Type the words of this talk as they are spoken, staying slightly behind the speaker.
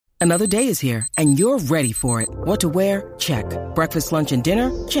Another day is here, and you're ready for it. What to wear? Check. Breakfast, lunch, and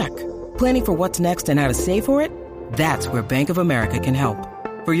dinner? Check. Planning for what's next and how to save for it? That's where Bank of America can help.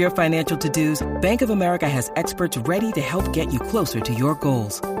 For your financial to-dos, Bank of America has experts ready to help get you closer to your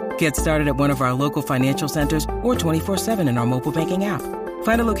goals. Get started at one of our local financial centers or 24/7 in our mobile banking app.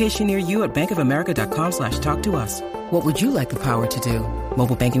 Find a location near you at bankofamerica.com/talktous. What would you like the power to do?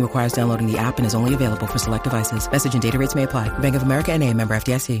 Mobile banking requires downloading the app and is only available for select devices. Message and data rates may apply. Bank of America N.A., member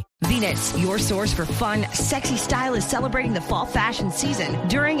FDIC. Venus, your source for fun, sexy style, is celebrating the fall fashion season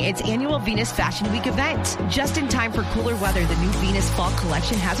during its annual Venus Fashion Week event. Just in time for cooler weather, the new Venus Fall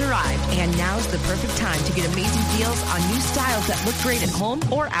collection has arrived, and now's the perfect time to get amazing deals on new styles that look great at home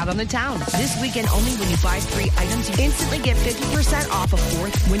or out on the town. This weekend only, when you buy 3 items, you instantly get 50% off a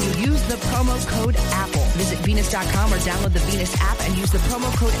 4th when you use the promo code APPLE. Visit Venus.com or download the Venus app and use the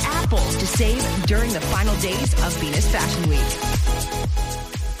promo code APPLE to save during the final days of Venus Fashion Week.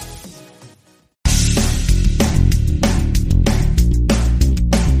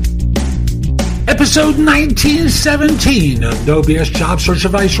 Episode 1917 of No BS Job Search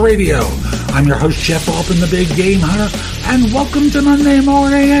Advice Radio. I'm your host, Jeff Altman, the Big Game Hunter, and welcome to Monday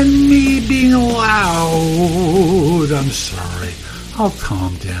morning and me being loud. I'm sorry. I'll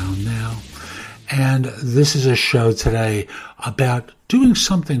calm down now. And this is a show today about doing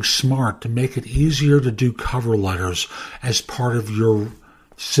something smart to make it easier to do cover letters as part of your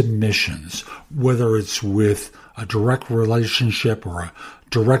submissions, whether it's with a direct relationship or a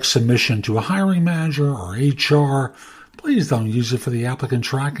direct submission to a hiring manager or HR. Please don't use it for the applicant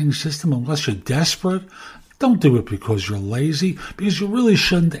tracking system unless you're desperate. Don't do it because you're lazy, because you really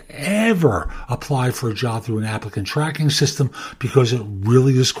shouldn't ever apply for a job through an applicant tracking system, because it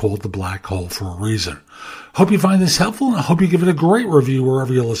really is called the black hole for a reason. Hope you find this helpful, and I hope you give it a great review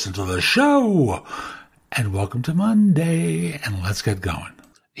wherever you listen to the show. And welcome to Monday, and let's get going.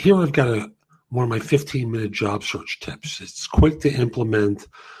 Here I've got one of my 15-minute job search tips. It's quick to implement,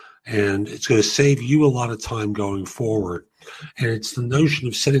 and it's going to save you a lot of time going forward. And it's the notion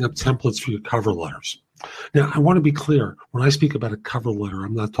of setting up templates for your cover letters. Now, I want to be clear. When I speak about a cover letter,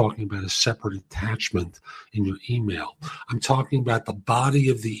 I'm not talking about a separate attachment in your email. I'm talking about the body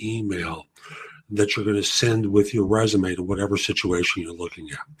of the email that you're going to send with your resume to whatever situation you're looking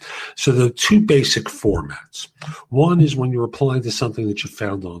at. So there are 2 basic formats. One is when you're applying to something that you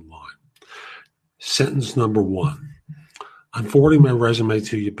found online. Sentence number 1. I'm forwarding my resume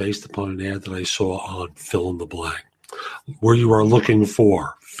to you based upon an ad that I saw on fill in the blank, where you are looking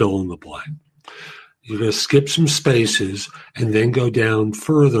for fill in the blank. You're going to skip some spaces and then go down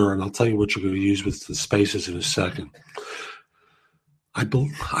further, and I'll tell you what you're going to use with the spaces in a second. I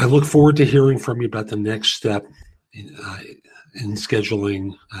look forward to hearing from you about the next step in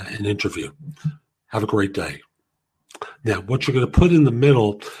scheduling an interview. Have a great day. Now, what you're going to put in the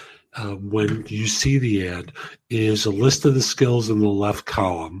middle when you see the ad is a list of the skills in the left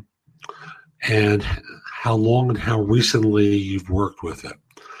column and how long and how recently you've worked with it.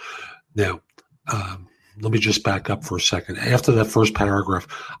 Now, let me just back up for a second. After that first paragraph,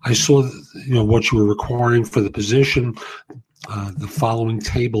 I saw what you were requiring for the position. The following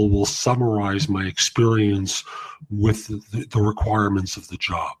table will summarize my experience with the requirements of the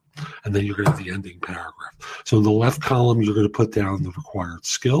job. And then you're going to have the ending paragraph. So in the left column, you're going to put down the required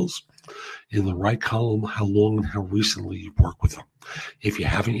skills. In the right column, how long and how recently you've worked with them. If you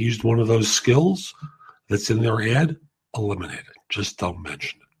haven't used one of those skills that's in their ad, eliminate it. Just don't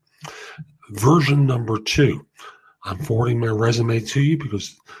mention it. Version number 2. I'm forwarding my resume to you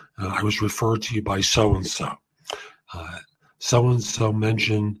because I was referred to you by so-and-so. So-and-so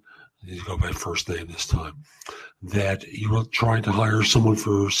mentioned, you go by first name this time, that you were trying to hire someone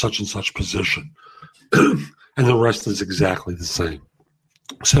for such and such position. And the rest is exactly the same.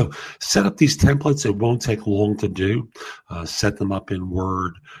 So set up these templates. It won't take long to do. Set them up in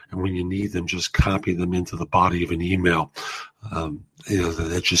Word, and when you need them, just copy them into the body of an email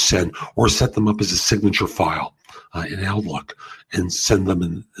that you send, or set them up as a signature file in Outlook and send them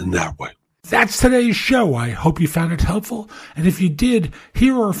in that way. That's today's show. I hope you found it helpful. And if you did,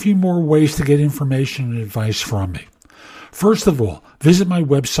 here are a few more ways to get information and advice from me. First of all, visit my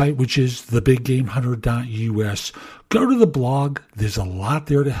website, which is thebiggamehunter.us. Go to the blog. There's a lot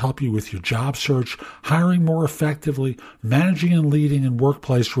there to help you with your job search, hiring more effectively, managing and leading in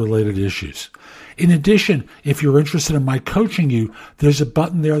workplace-related issues. In addition, if you're interested in my coaching you, there's a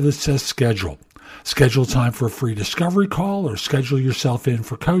button there that says schedule. Schedule time for a free discovery call or schedule yourself in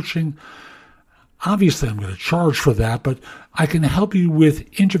for coaching. Obviously, I'm going to charge for that, but I can help you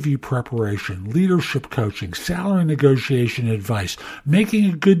with interview preparation, leadership coaching, salary negotiation advice, making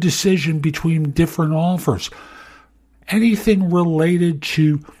a good decision between different offers. Anything related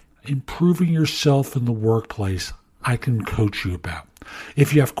to improving yourself in the workplace, I can coach you about.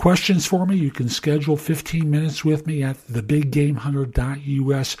 If you have questions for me, you can schedule 15 minutes with me at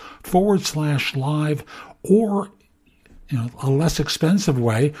thebiggamehunter.us/live, or a less expensive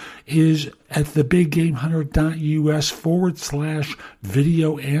way is at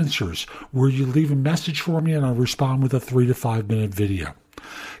thebiggamehunter.us/video answers, where you leave a message for me and I'll respond with a 3 to 5 minute video.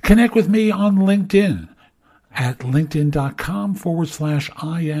 Connect with me on LinkedIn at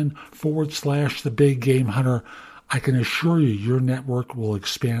linkedin.com/IN/thebiggamehunter. I can assure you your network will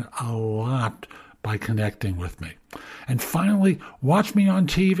expand a lot by connecting with me. And finally, watch me on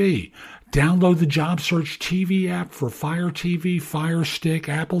TV. Download the JobSearch TV app for Fire TV, Fire Stick,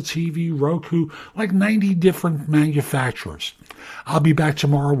 Apple TV, Roku, like 90 different manufacturers. I'll be back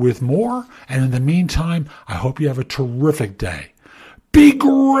tomorrow with more, and in the meantime, I hope you have a terrific day. Be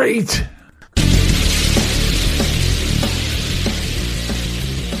great!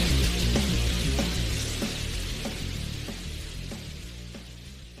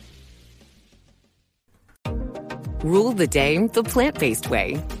 Rule the day the plant-based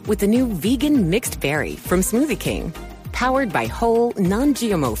way with the new vegan mixed berry from Smoothie King. Powered by whole,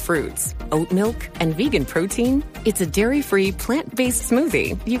 non-GMO fruits, oat milk, and vegan protein, it's a dairy-free, plant-based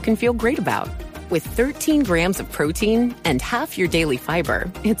smoothie you can feel great about. With 13 grams of protein and half your daily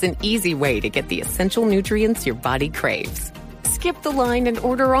fiber, it's an easy way to get the essential nutrients your body craves. Skip the line and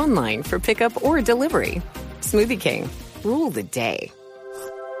order online for pickup or delivery. Smoothie King. Rule the day.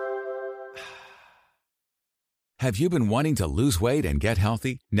 Have you been wanting to lose weight and get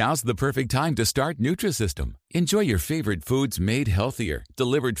healthy? Now's the perfect time to start Nutrisystem. Enjoy your favorite foods made healthier,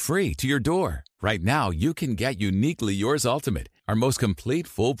 delivered free to your door. Right now, you can get Uniquely Yours Ultimate, our most complete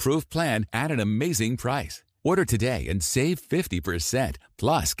foolproof plan at an amazing price. Order today and save 50%,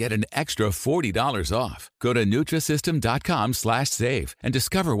 plus get an extra $40 off. Go to Nutrisystem.com/save and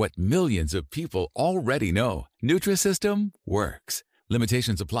discover what millions of people already know. Nutrisystem works.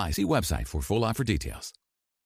 Limitations apply. See website for full offer details.